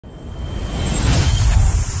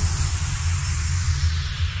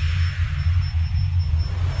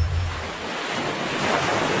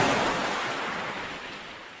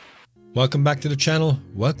Welcome back to the channel,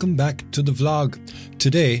 welcome back to the vlog.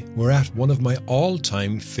 Today we're at one of my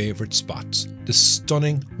all-time favourite spots, the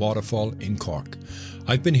stunning waterfall in Cork.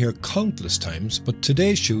 I've been here countless times, but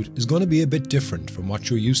today's shoot is going to be a bit different from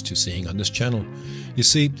what you're used to seeing on this channel. You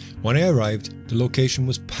see, when I arrived, the location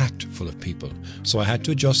was packed full of people, so I had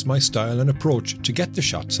to adjust my style and approach to get the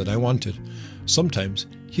shots that I wanted. Sometimes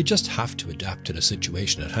you just have to adapt to the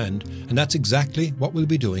situation at hand, and that's exactly what we'll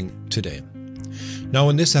be doing today. Now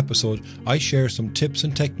in this episode, I share some tips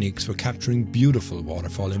and techniques for capturing beautiful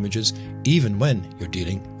waterfall images even when you're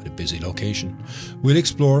dealing with a busy location. We'll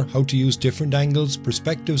explore how to use different angles,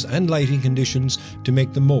 perspectives and lighting conditions to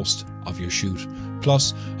make the most of your shoot.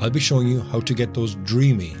 Plus, I'll be showing you how to get those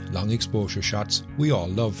dreamy long exposure shots we all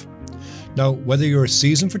love. Now, whether you're a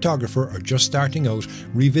seasoned photographer or just starting out,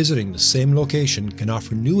 revisiting the same location can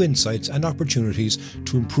offer new insights and opportunities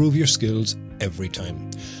to improve your skills every time.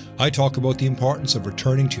 I talk about the importance of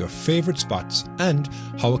returning to your favourite spots and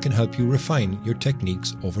how it can help you refine your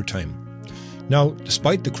techniques over time. Now,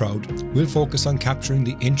 despite the crowd, we'll focus on capturing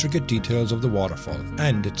the intricate details of the waterfall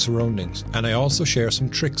and its surroundings, and I also share some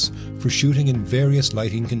tricks for shooting in various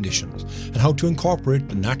lighting conditions and how to incorporate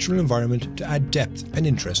the natural environment to add depth and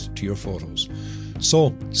interest to your photos.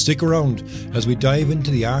 So, stick around as we dive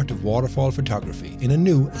into the art of waterfall photography in a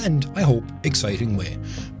new and, I hope, exciting way.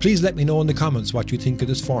 Please let me know in the comments what you think of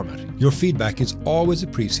this format. Your feedback is always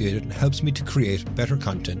appreciated and helps me to create better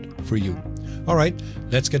content for you. Alright,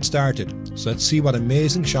 let's get started. So let's see what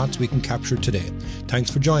amazing shots we can capture today.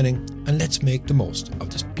 Thanks for joining, and let's make the most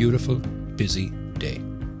of this beautiful, busy day.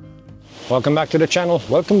 Welcome back to the channel,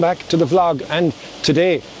 welcome back to the vlog, and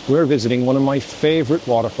today we're visiting one of my favourite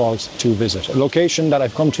waterfalls to visit, a location that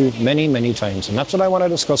I've come to many times, and that's what I want to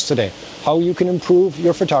discuss today, how you can improve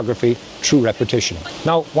your photography through repetition.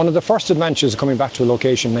 Now, one of the first advantages of coming back to a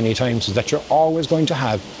location many times is that you're always going to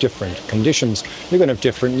have different conditions. You're going to have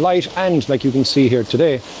different light, and like you can see here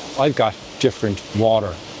today, I've got different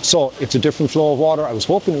water. So it's a different flow of water. I was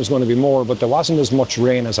hoping it was going to be more, but there wasn't as much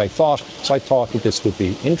rain as I thought. So I thought that this would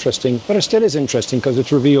be interesting, but it still is interesting because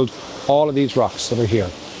it's revealed all of these rocks that are here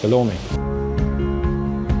below me.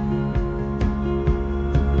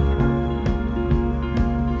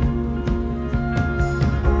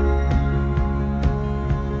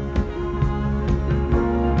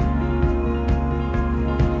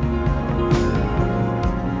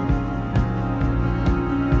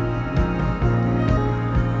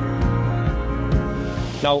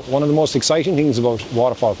 Now, one of the most exciting things about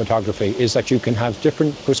waterfall photography is that you can have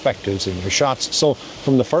different perspectives in your shots. So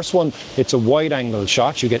from the first one, it's a wide angle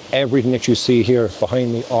shot. You get everything that you see here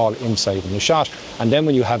behind me all inside in the shot. And then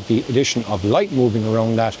when you have the addition of light moving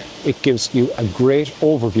around that, it gives you a great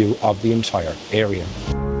overview of the entire area.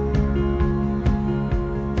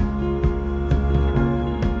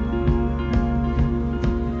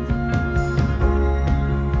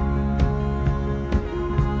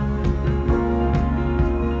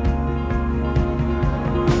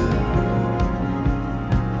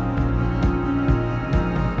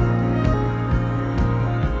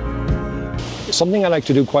 Something I like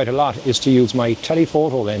to do quite a lot is to use my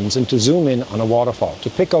telephoto lens and to zoom in on a waterfall to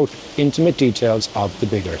pick out intimate details of the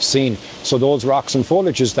bigger scene. So those rocks and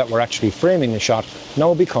foliages that were actually framing the shot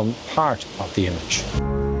now become part of the image.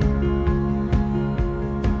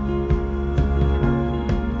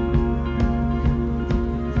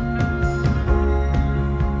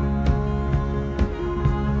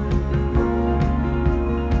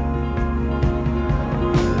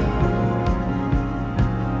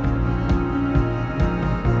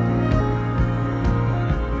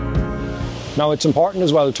 Now, it's important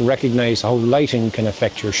as well to recognise how lighting can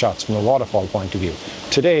affect your shots from a waterfall point of view.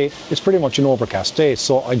 Today, it's pretty much an overcast day,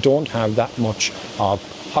 so I don't have that much of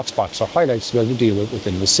hotspots or highlights to be able to deal with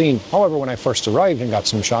within the scene. However, when I first arrived and got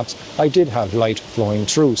some shots, I did have light flowing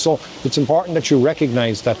through. So it's important that you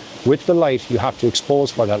recognise that with the light, you have to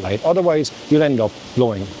expose for that light. Otherwise, you'll end up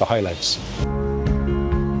blowing the highlights.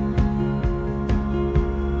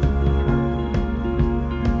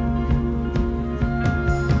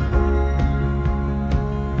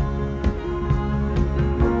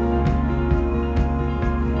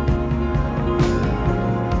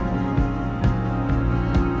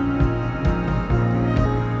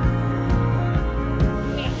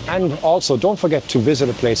 And also, don't forget to visit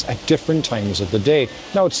a place at different times of the day.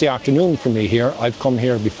 Now it's the afternoon for me here. I've come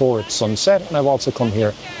here before it's sunset, and I've also come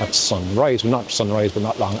here at sunrise. Well, not sunrise, but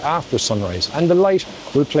not long after sunrise. And the light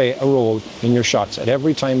will play a role in your shots at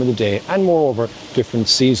every time of the day, and moreover, different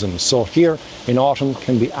seasons. So here in autumn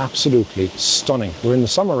can be absolutely stunning. We're in the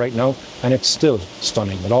summer right now, and it's still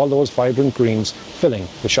stunning with all those vibrant greens filling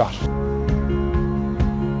the shot.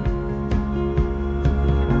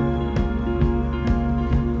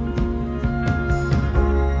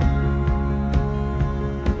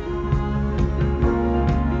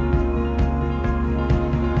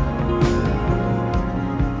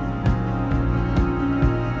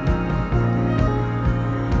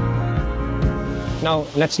 Now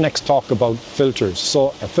let's next talk about filters.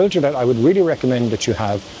 So a filter that I would really recommend that you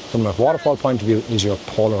have from a waterfall point of view is your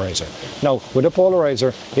polarizer. Now with a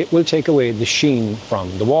polarizer, it will take away the sheen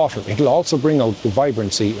from the water. It'll also bring out the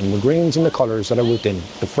vibrancy in the greens and the colours that are within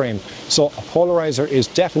the frame. So a polarizer is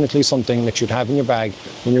definitely something that you'd have in your bag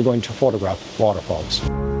when you're going to photograph waterfalls.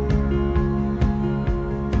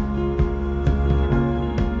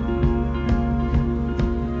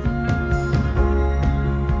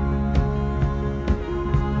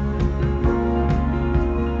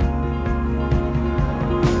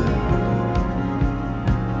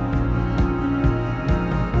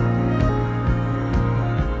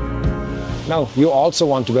 Now, you also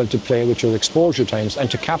want to be able to play with your exposure times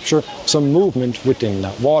and to capture some movement within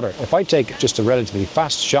that water. If I take just a relatively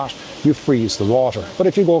fast shot, you freeze the water. But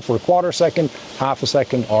if you go for a quarter second, half a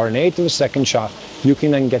second, or an eighth of a second shot, you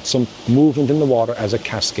can then get some movement in the water as it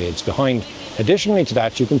cascades behind. Additionally to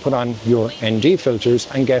that, you can put on your ND filters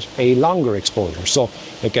and get a longer exposure. So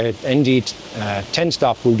like a ND 10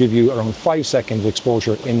 stop will give you around 5 seconds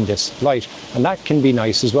exposure in this light. And that can be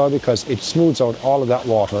nice as well because it smooths out all of that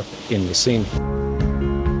water in the scene.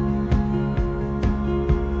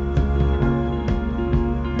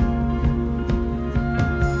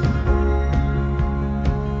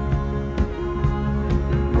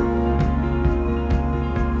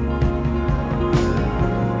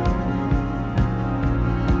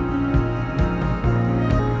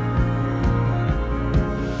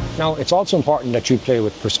 Now, it's also important that you play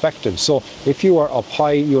with perspective. So if you are up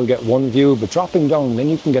high, you'll get one view, but dropping down, then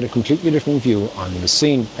you can get a completely different view on the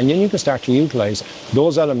scene. And then you can start to utilize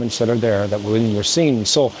those elements that are there that were in your scene.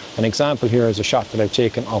 So an example here is a shot that I've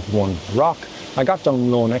taken of one rock. I got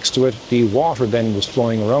down low next to it. The water then was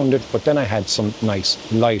flowing around it, but then I had some nice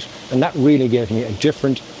light. And that really gave me a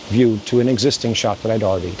different view to an existing shot that I'd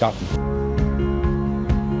already gotten.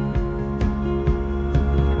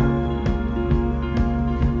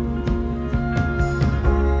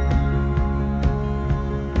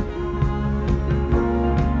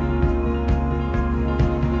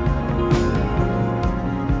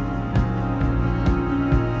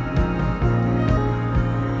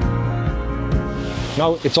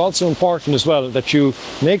 Now, it's also important as well that you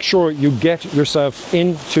make sure you get yourself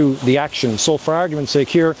into the action. So for argument's sake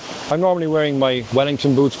here, I'm normally wearing my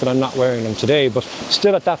Wellington boots, but I'm not wearing them today. But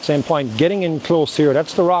still at that same point, getting in close here,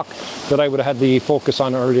 that's the rock that I would have had the focus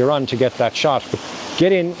on earlier on to get that shot. But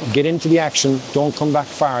get into the action, don't come back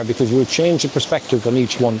far because you'll change the perspective on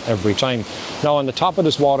each one every time. Now on the top of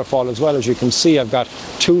this waterfall as well, as you can see, I've got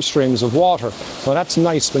 2 streams of water. Now that's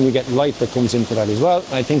nice when you get light that comes into that as well.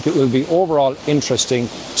 I think it will be overall interesting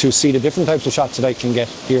to see the different types of shots that I can get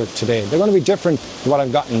here today. They're going to be different to what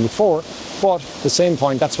I've gotten before, but at the same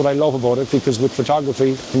point, that's what I love about it, because with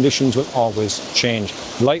photography, conditions will always change.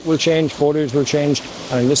 Light will change, foliage will change,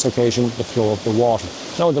 and on this occasion, the flow of the water.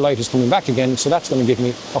 Now the light is coming back again, so that's going to give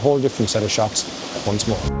me a whole different set of shots once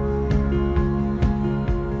more.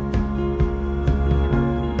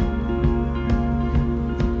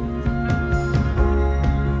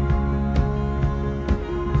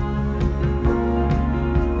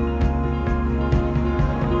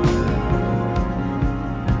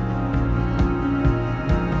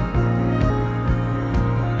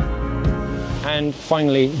 And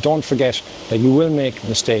finally, don't forget that you will make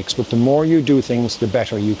mistakes, but the more you do things, the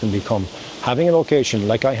better you can become. Having a location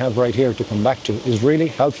like I have right here to come back to is really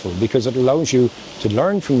helpful because it allows you to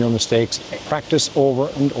learn from your mistakes, practice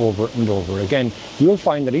over and over and over again. You'll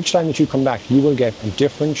find that each time that you come back, you will get a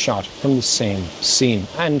different shot from the same scene.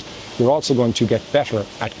 And you're also going to get better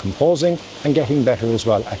at composing and getting better as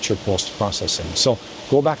well at your post-processing. So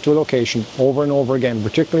go back to a location over and over again,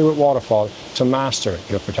 particularly with waterfall, to master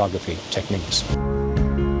your photography techniques.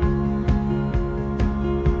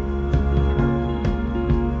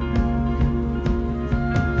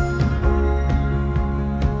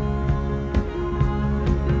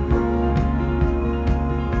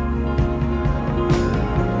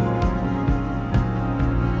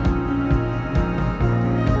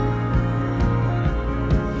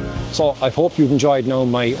 So I hope you've enjoyed now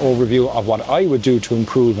my overview of what I would do to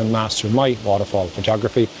improve and master my waterfall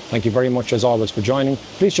photography. Thank you very much as always for joining.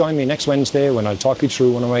 Please join me next Wednesday when I'll talk you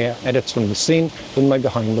through one of my edits from the scene in my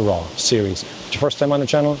Behind the Raw series. If it's your first time on the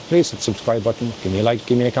channel, please hit the subscribe button, give me a like,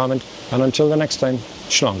 give me a comment, and until the next time,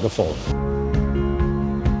 Slán go fóill.